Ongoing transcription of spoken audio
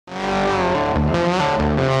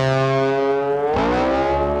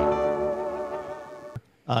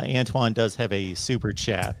Antoine does have a super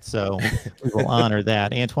chat, so we will honor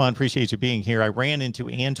that. Antoine, appreciate you being here. I ran into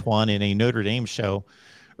Antoine in a Notre Dame show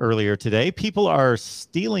earlier today. People are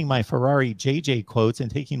stealing my Ferrari JJ quotes and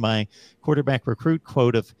taking my quarterback recruit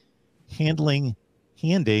quote of handing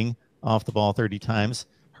off the ball 30 times.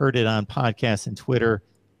 Heard it on podcasts and Twitter.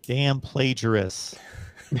 Damn plagiarists.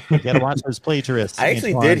 You got to watch those plagiarists, I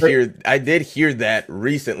actually Antoine. did hear that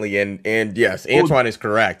recently, and yes, Antoine is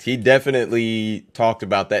correct. He definitely talked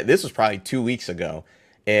about that. This was probably 2 weeks ago,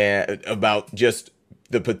 and about just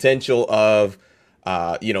the potential of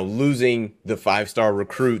losing the 5-star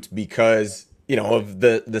recruits because of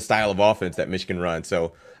the style of offense that Michigan runs.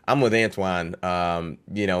 So I'm with Antoine.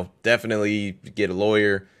 Definitely get a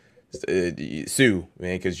lawyer, sue,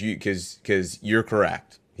 man, because you're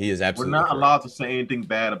correct. He is We're absolutely not correct. allowed to say anything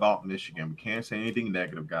bad about Michigan. We can't say anything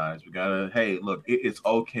negative, guys. We gotta, hey, look, it's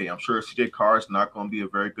okay. I'm sure CJ Carr is not going to be a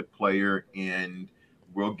very good player, and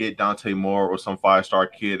we'll get Dante Moore or some 5-star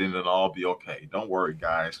kid, and it'll all be okay. Don't worry,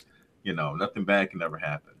 guys. Nothing bad can ever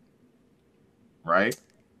happen. Right?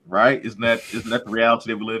 Right? Isn't that the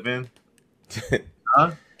reality that we live in?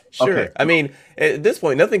 Huh? Sure. Okay. I mean, at this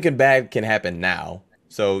point, nothing bad can happen now.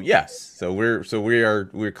 So yes. We're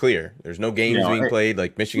clear. There's no games being Hey, played.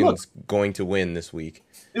 Like Michigan's going to win this week.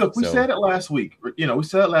 look, we said it last week. We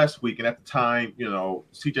said it last week, and at the time,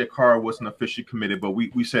 CJ Carr wasn't officially committed, but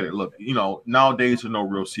we said it. Look, nowadays there's no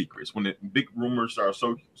real secrets. When the big rumors are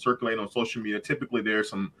circulating on social media, typically there's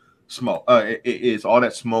some smoke. It's all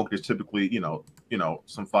that smoke. There's typically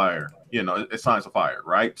some fire. It's signs of fire,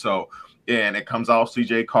 right? So, and it comes out.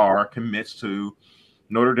 CJ Carr commits to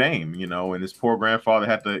Notre Dame, and his poor grandfather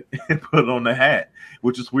had to put it on the hat,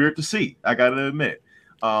 which is weird to see. I got to admit.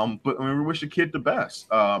 But I mean, we wish the kid the best.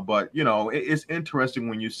 But it's interesting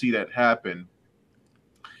when you see that happen,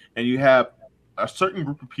 and you have a certain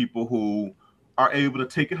group of people who are able to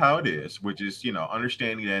take it how it is, which is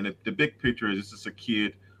understanding that. And the big picture is this is a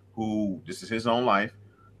kid who this is his own life.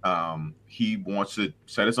 He wants to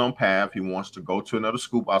set his own path. He wants to go to another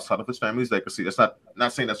school outside of his family's legacy. That's not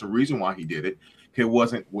saying that's the reason why he did it. It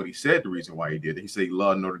wasn't what he said the reason why he did it. He said he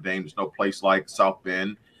loved Notre Dame. There's no place like South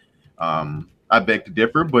Bend. I beg to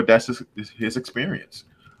differ, but that's his experience,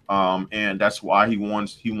 and that's why he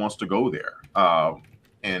wants to go there.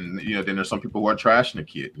 And then there's some people who are trashing the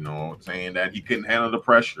kid, saying that he couldn't handle the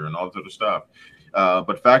pressure and all this other stuff. But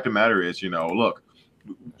the fact of the matter is, look,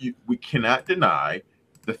 we cannot deny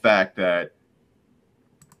the fact that,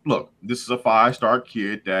 look, this is a 5-star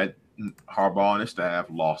kid that Harbaugh and his staff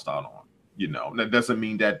lost out on. That doesn't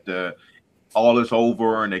mean that all is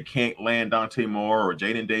over and they can't land Dante Moore or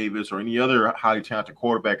Jaden Davis or any other highly talented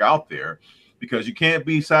quarterback out there, because you can't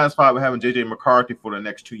be satisfied with having J.J. McCarthy for the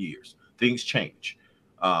next 2 years. Things change.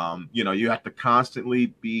 You have to constantly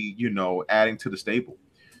be, adding to the stable.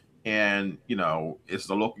 And, it's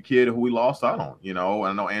the local kid who we lost out on. I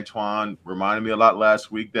know Antoine reminded me a lot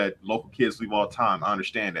last week that local kids leave all the time. I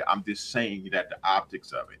understand that. I'm just saying that the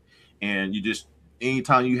optics of it. And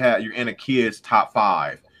anytime you're in a kid's top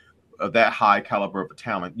 5, of that high caliber of a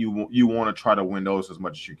talent, you want to try to win those as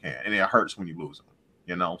much as you can, and it hurts when you lose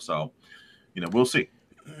them. So we'll see.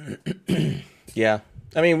 Yeah,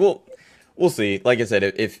 I mean we'll see. Like I said,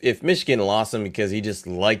 if Michigan lost him because he just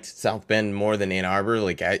liked South Bend more than Ann Arbor,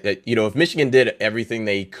 if Michigan did everything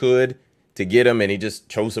they could to get him and he just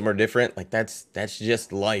chose somewhere different, like that's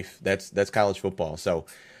just life. That's college football. So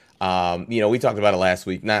we talked about it last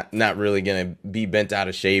week. Not really gonna be bent out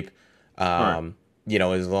of shape. Right.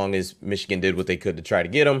 As long as Michigan did what they could to try to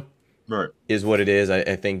get him, Right. is what it is.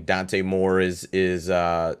 I think Dante Moore is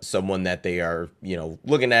someone that they are,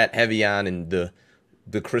 looking at heavy on, and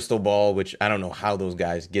the crystal ball, which I don't know how those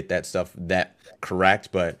guys get that stuff that correct,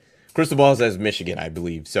 but crystal ball says Michigan, I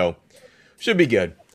believe. So should be good.